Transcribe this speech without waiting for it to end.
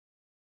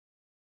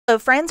Hello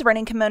friends,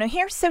 Running Kimono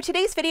here. So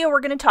today's video we're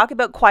going to talk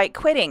about quiet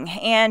quitting,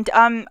 and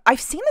I've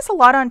seen this a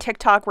lot on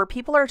TikTok where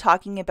people are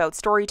talking about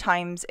story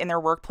times in their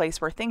workplace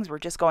where things were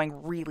just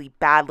going really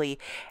badly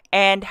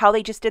and how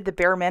they just did the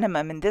bare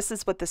minimum. And this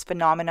is what this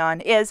phenomenon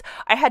is.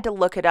 I had to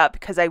look it up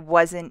because I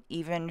wasn't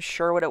even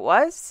sure what it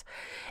was.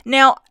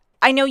 Now,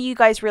 I know you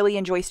guys really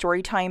enjoy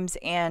story times,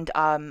 and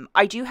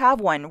I do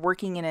have one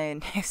working in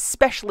an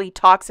especially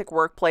toxic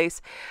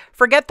workplace.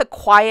 Forget the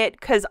quiet,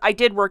 because I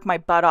did work my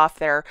butt off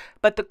there,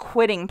 but the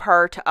quitting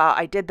part,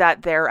 I did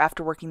that there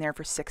after working there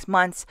for 6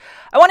 months.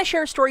 I want to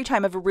share a story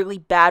time of a really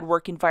bad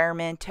work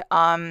environment,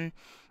 and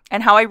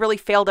how I really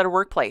failed at a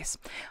workplace.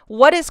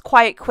 What is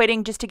quiet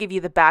quitting? Just to give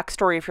you the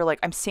backstory, if you're like,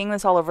 I'm seeing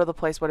this all over the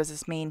place, what does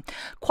this mean?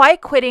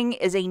 Quiet quitting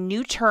is a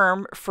new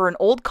term for an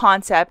old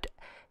concept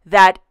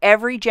that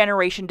every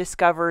generation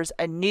discovers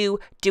anew,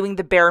 doing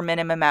the bare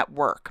minimum at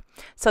work.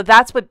 So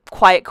that's what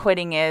quiet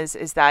quitting is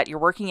that you're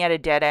working at a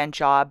dead-end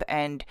job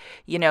and,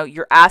 you know,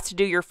 you're asked to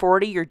do your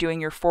 40, you're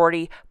doing your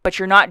 40, but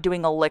you're not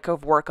doing a lick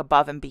of work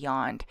above and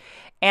beyond.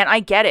 And I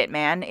get it,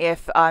 man.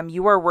 If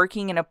you are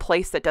working in a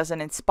place that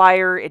doesn't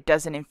inspire, it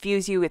doesn't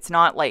infuse you, it's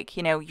not like,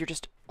 you know, you're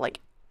just like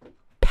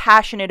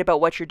passionate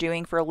about what you're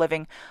doing for a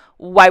living,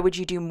 why would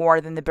you do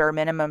more than the bare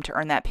minimum to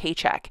earn that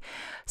paycheck?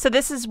 So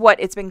this is what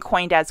it's been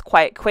coined as,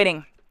 quiet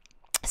quitting.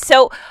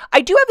 So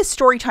I do have a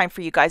story time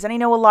for you guys, and I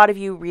know a lot of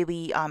you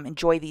really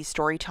enjoy these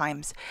story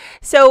times.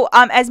 So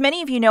as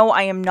many of you know,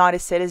 I am not a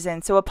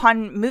citizen. So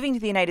upon moving to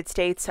the United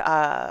States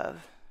 10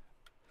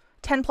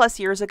 plus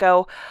years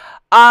ago,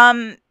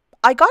 I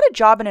got a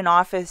job in an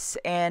office,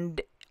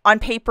 and on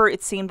paper,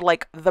 it seemed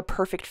like the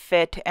perfect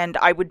fit, and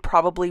I would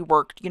probably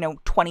work,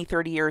 20,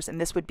 30 years,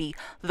 and this would be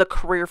the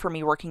career for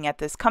me working at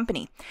this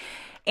company.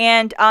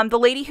 And the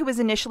lady who was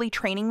initially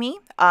training me,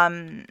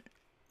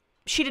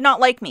 she did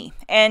not like me.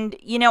 And,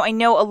 I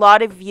know a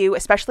lot of you,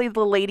 especially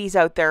the ladies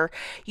out there,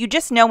 you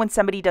just know when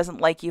somebody doesn't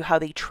like you, how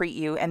they treat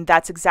you, and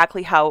that's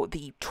exactly how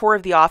the tour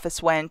of the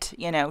office went,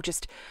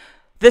 just...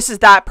 This is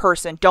that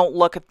person. Don't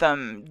look at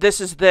them.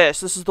 This is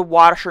the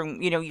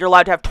washroom. You're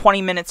allowed to have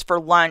 20 minutes for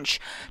lunch.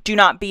 Do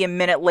not be a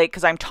minute late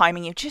because I'm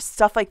timing you. Just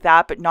stuff like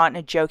that, but not in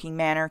a joking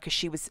manner because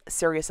she was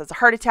serious as a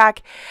heart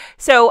attack.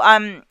 So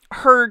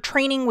her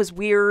training was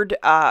weird.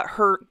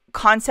 Her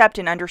concept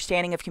and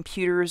understanding of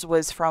computers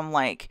was from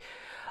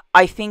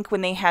I think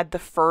when they had the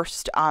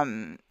first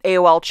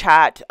AOL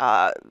chat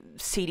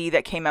CD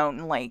that came out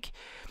in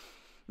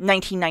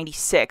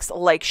 1996,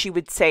 she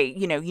would say,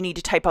 you need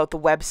to type out the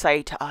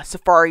website,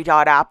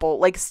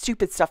 safari.apple,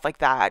 stupid stuff like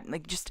that.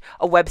 Just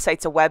a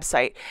website's a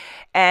website.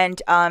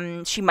 And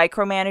she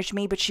micromanaged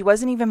me, but she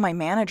wasn't even my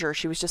manager.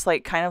 She was just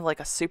kind of like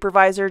a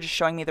supervisor, just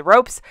showing me the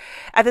ropes.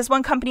 At this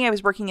one company, I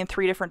was working in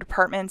 3 different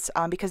departments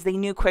because they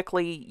knew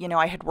quickly,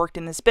 I had worked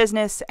in this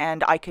business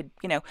and I could,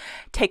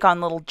 take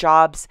on little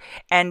jobs.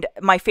 And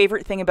my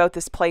favorite thing about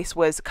this place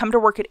was come to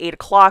work at 8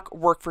 o'clock,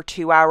 work for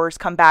 2 hours,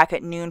 come back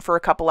at noon for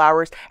a couple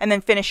hours, and then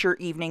finish your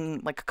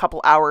evening a couple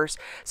hours.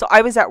 So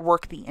I was at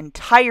work the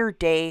entire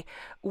day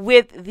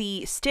with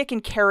the stick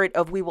and carrot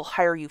of we will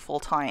hire you full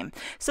time.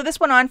 So this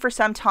went on for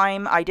some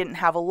time. I didn't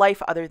have a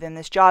life other than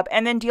this job,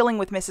 and then dealing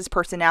with Mrs.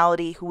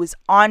 Personality, who was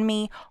on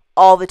me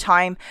all the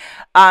time.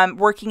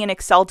 Working in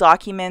Excel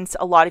documents,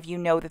 a lot of you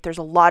know that there's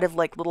a lot of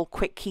little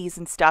quick keys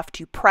and stuff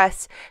to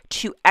press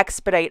to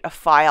expedite a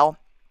file,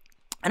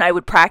 and I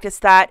would practice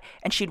that,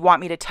 and she'd want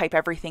me to type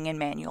everything in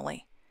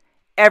manually.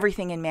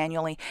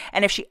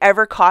 And if she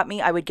ever caught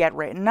me, I would get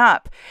written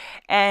up.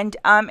 And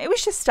it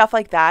was just stuff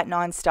like that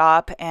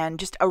nonstop, and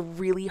just a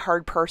really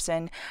hard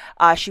person.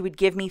 She would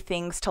give me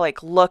things to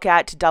look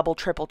at, to double,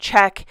 triple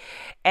check,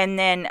 and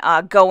then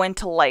go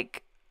into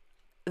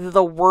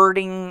the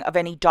wording of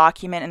any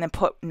document and then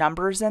put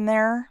numbers in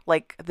there,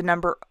 like the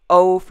number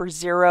O for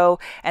 0.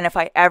 And if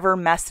I ever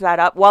messed that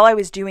up while I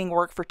was doing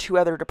work for 2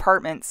 other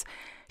departments,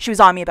 she was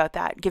on me about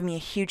that, giving me a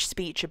huge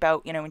speech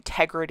about,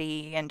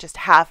 integrity and just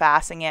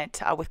half-assing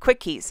it with quick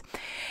keys.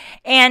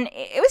 And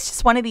it was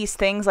just one of these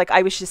things,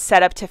 I was just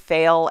set up to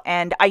fail.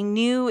 And I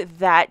knew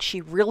that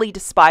she really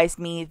despised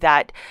me,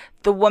 that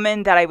the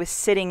woman that I was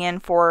sitting in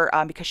for,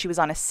 because she was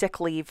on a sick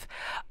leave,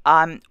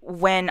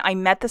 when I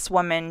met this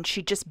woman,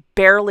 she just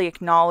barely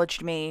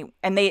acknowledged me,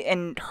 and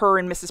her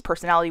and Mrs.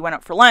 Personality went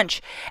out for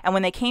lunch. And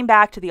when they came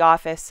back to the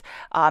office,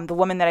 the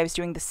woman that I was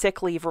doing the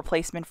sick leave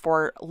replacement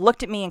for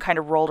looked at me and kind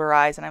of rolled her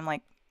eyes, and I'm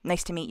like,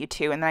 nice to meet you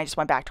too. And then I just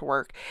went back to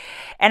work.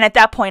 And at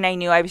that point, I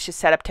knew I was just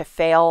set up to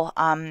fail.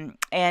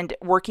 And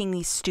working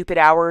these stupid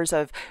hours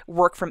of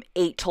work from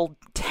 8 till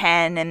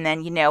 10. And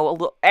then,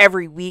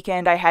 every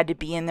weekend I had to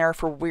be in there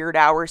for weird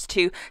hours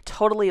too.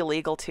 Totally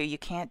illegal too. You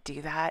can't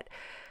do that,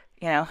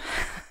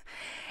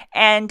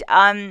 And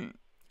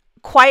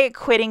quiet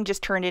quitting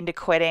just turned into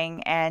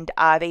quitting, and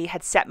they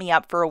had set me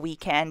up for a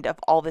weekend of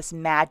all this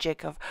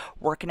magic of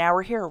work an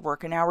hour here,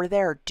 work an hour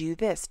there, do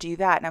this, do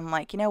that. And I'm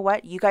like, you know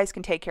what? You guys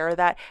can take care of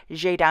that.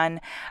 J'ai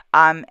done.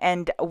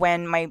 And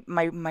when my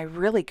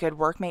really good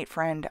workmate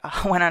friend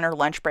went on her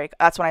lunch break,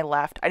 that's when I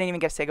left. I didn't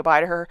even get to say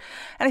goodbye to her.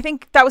 And I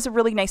think that was a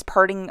really nice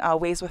parting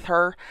ways with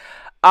her.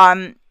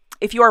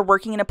 If you are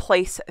working in a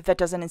place that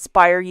doesn't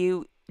inspire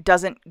you,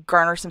 doesn't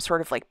garner some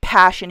sort of like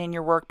passion in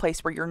your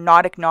workplace, where you're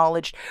not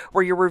acknowledged,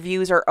 where your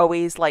reviews are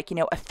always like,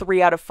 a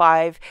 3 out of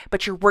 5,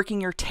 but you're working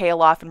your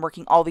tail off and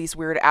working all these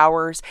weird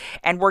hours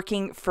and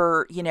working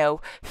for,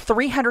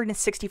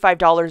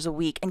 $365 a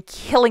week and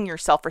killing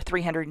yourself for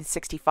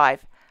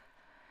 $365.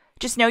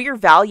 Just know your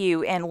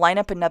value and line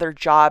up another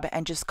job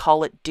and just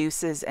call it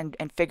deuces and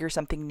figure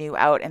something new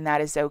out, and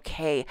that is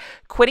okay.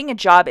 Quitting a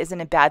job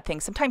isn't a bad thing.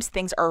 Sometimes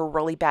things are a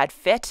really bad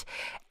fit,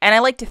 and I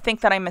like to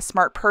think that I'm a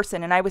smart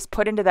person, and I was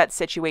put into that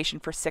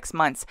situation for 6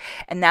 months,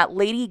 and that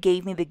lady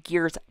gave me the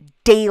gears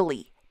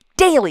daily,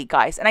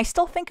 guys, and I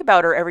still think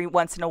about her every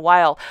once in a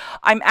while.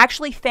 I'm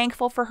actually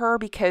thankful for her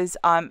because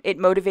it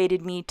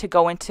motivated me to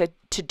go into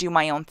to do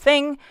my own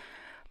thing.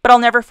 But I'll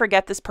never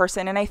forget this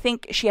person, and I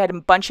think she had a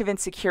bunch of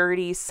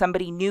insecurities,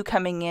 somebody new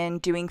coming in,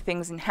 doing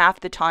things in half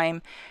the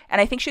time,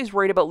 and I think she was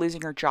worried about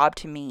losing her job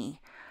to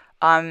me,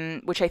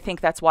 which I think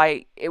that's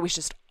why it was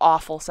just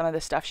awful, some of the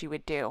stuff she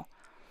would do.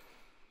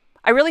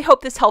 I really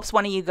hope this helps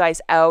one of you guys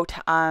out,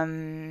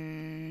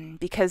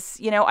 because,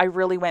 I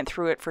really went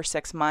through it for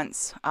 6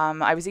 months.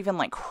 I was even,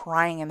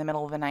 crying in the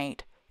middle of the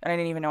night, and I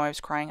didn't even know I was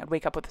crying. I'd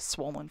wake up with a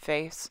swollen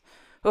face.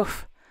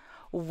 Oof.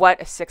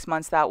 What a 6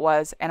 months that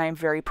was, and I'm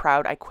very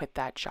proud I quit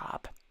that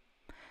job.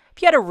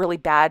 If you had a really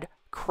bad,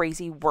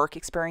 crazy work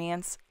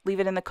experience, leave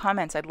it in the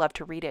comments. I'd love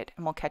to read it,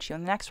 and we'll catch you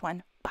in the next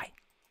one.